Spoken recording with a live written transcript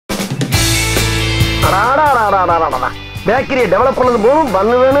பேக்கரியை develop பண்ணது போதும்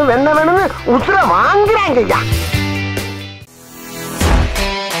பண்ணு வேணும் வெண்ணெய் வேணும்னு உசுர வாங்குறாங்க ஐயா.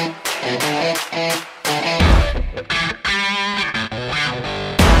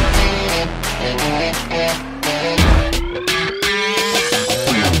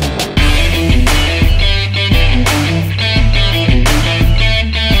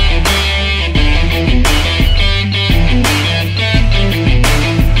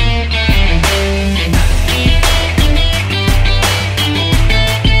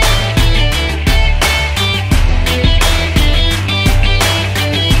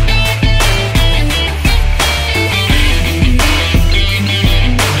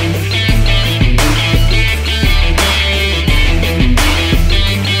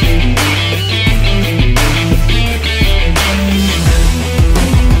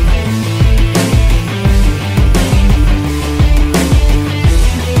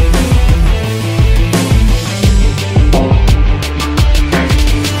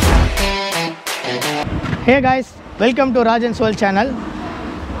 Hey guys, welcome to Rajansworld channel.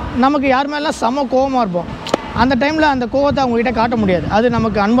 நமக்கு யார் மேலாம் செம கோவமாக இருப்போம். அந்த டைமில் அந்த கோவத்தை அவங்ககிட்ட காட்ட முடியாது. அது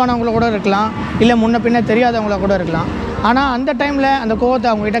நமக்கு அன்பானவங்கள கூட இருக்கலாம், இல்லை முன்ன பின்ன தெரியாதவங்கள கூட இருக்கலாம். ஆனால் அந்த டைமில் அந்த கோவத்தை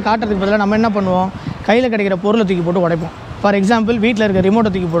அவங்ககிட்ட காட்டுறதுக்கு பதிலாக நம்ம என்ன பண்ணுவோம், கையில் கிடைக்கிற பொருளை தூக்கி போட்டு உடைப்போம். ஃபார் எக்ஸாம்பிள் வீட்டில் இருக்க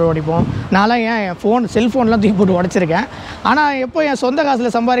ரிமோட்டை தூக்கி போட்டு உடைப்போம். நான்லாம் என் செல்ஃபோன்லாம் தூக்கி போட்டு உடைச்சிருக்கேன். ஆனால் எப்போ என் சொந்த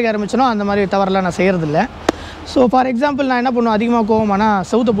காசில் சம்பாதிக்க ஆரம்பிச்சனோ அந்த மாதிரி தவறெல்லாம் நான் செய்கிறதில்ல. ஸோ ஃபார் எக்ஸாம்பிள் நான் என்ன பண்ணுவேன், அதிகமாக கோவமானால்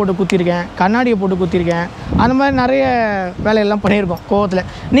செவுத்தை போட்டு குத்திருக்கேன், கண்ணாடியை போட்டு குத்திருக்கேன். அந்த மாதிரி நிறைய வேலையெல்லாம் பண்ணியிருக்கோம் கோவத்தில்.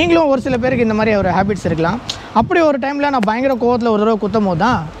 நீங்களும் ஒரு சில பேருக்கு இந்த மாதிரி ஒரு ஹேபிட்ஸ் இருக்கலாம். அப்படி ஒரு டைமில் நான் பயங்கர கோவத்தில் ஒரு தடவை குத்தும் போது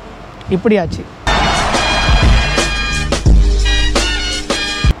தான் இப்படி ஆச்சு.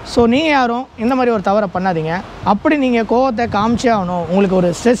 ஸோ நீங்கள் யாரும் இந்த மாதிரி ஒரு தவறை பண்ணாதீங்க. அப்படி நீங்கள் கோவத்தை காமிச்சே ஆகணும், உங்களுக்கு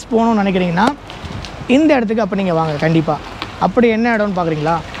ஒரு ஸ்ட்ரெஸ் போகணும்னு நினைக்கிறீங்கன்னா இந்த இடத்துக்கு அப்போ நீங்கள் வாங்க கண்டிப்பாக. அப்படி என்ன இடம்னு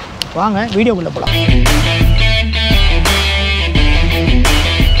பார்க்குறீங்களா? வாங்க வீடியோக்குள்ளே போகலாம்.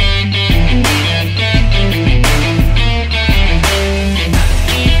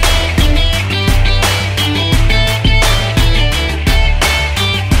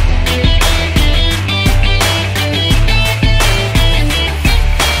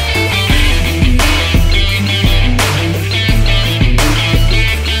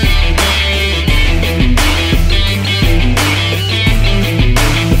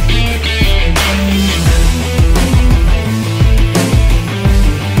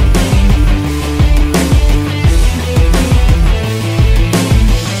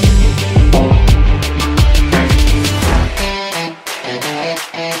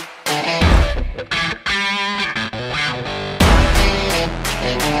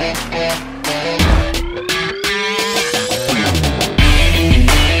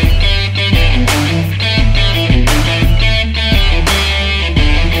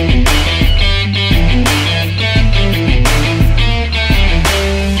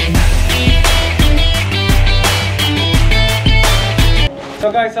 So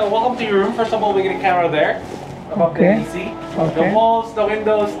guys, welcome to your room. First of all, we get a camera there above the AC. The walls, the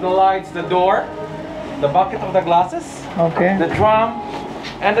windows, the lights, the door, the bucket of the glasses, the drum,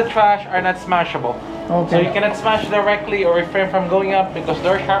 and the trash are not smashable. So you cannot smash directly or refrain from going up because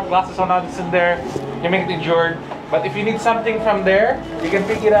there are sharp glasses on others in there. You make it injured. But if you need something from there, you can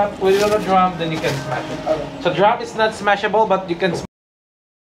pick it up, put it on the drum, then you can smash it. So drum is not smashable, but you can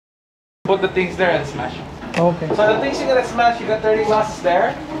put the things there and smash it. So the things you're gonna smash, you got 30 glasses there,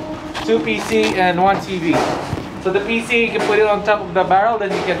 2 PC and 1 TV. So the PC, you can put it on top of the barrel,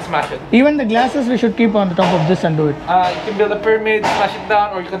 then you can smash it. Even the glasses we should keep on the top of this and do it. You can build a pyramid, smash it down,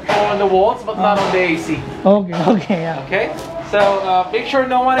 or you can throw on the walls, but not on the AC. Okay? So make sure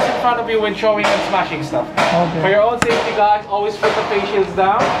no one is in front of you when showing and smashing stuff. For your own safety, guys, always put the face shields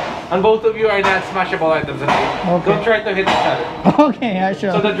down. And both of you are not smashable items, okay? Don't try to hit each other.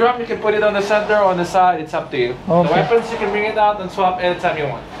 Sure. So the drum, you can put it on the center or on the side, it's up to you. The weapons, you can bring it out and swap anytime you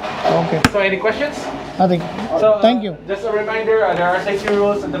want. So any questions? Nothing. So, thank you. Just a reminder, there are safety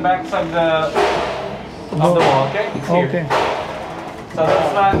rules at the backs of the wall, okay? It's here. So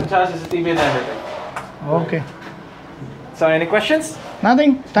that's not the charges, the TV and everything. So any questions?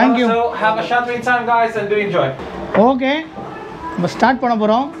 Nothing. Thank you. So have a short time, guys, and do enjoy. நம்ம start பண்ண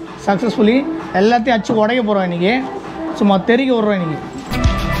போகிறோம் successfully. எல்லாத்தையும் அச்சு உடைக்க போகிறோம் இன்றைக்கி. சும்மா தெறிக்க விட்றோம் இன்றைக்கி.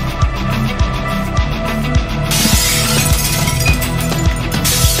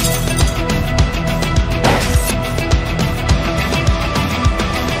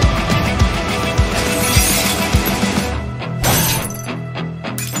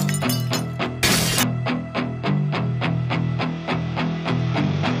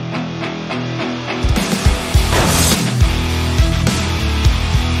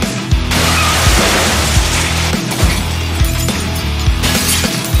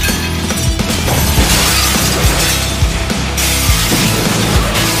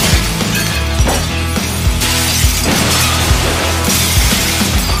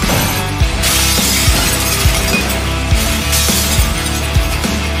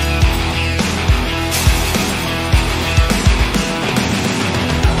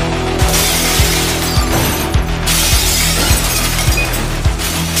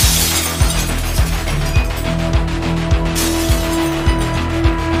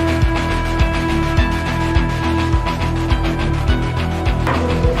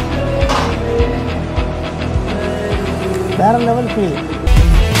 ஃபீல்.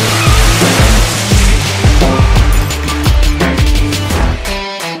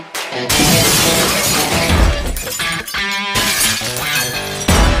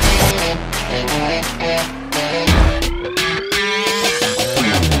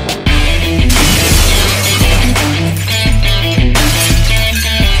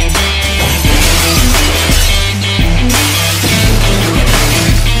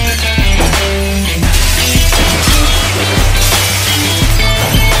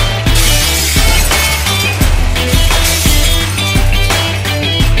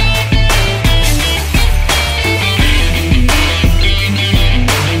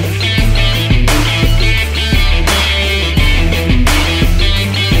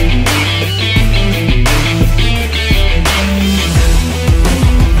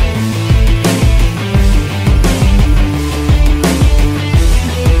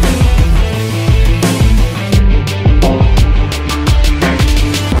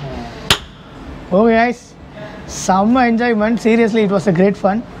 ஓகே கைஸ், செம்ம enjoyment. Seriously it was a great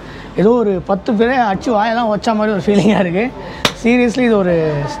fun. ஏதோ ஒரு 10 பேரை அடிச்சு வாயெல்லாம் வச்ச மாதிரி ஒரு ஃபீலிங்காக இருக்குது. சீரியஸ்லி இது ஒரு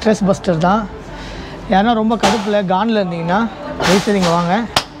ஸ்ட்ரெஸ் பஸ்டர் தான். யாருன்னா ரொம்ப கடுப்பில் கானில் இருந்தீங்கன்னா வயசு நீங்கள் வாங்க.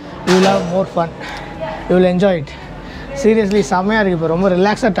 You will have more fun, you will enjoy it. Seriously செம்மையாக இருக்குது. இப்போ ரொம்ப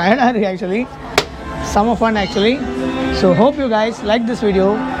ரிலாக்ஸாக டயர்டாக இருக்குது ஆக்சுவலி. செம்ம fun actually. So hope you guys like this video.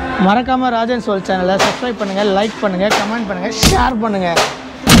 மறக்காமல் ராஜன் சோல் சேனலை சப்ஸ்கிரைப் பண்ணுங்கள், லைக் பண்ணுங்கள், கமெண்ட் பண்ணுங்கள், ஷேர் பண்ணுங்கள்.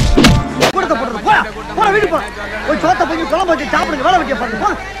 வீட்டுக்கு போய் சோத்த போய் குழம்பு வச்சு சாப்பிடுங்க. வேலை வைக்க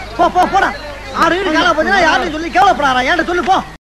போடா. 6 வீடு காலை பார்த்தீங்கன்னா யாரும் சொல்லி கேவலப்படாரா? ஏன்ட்ட சொல்லு போ.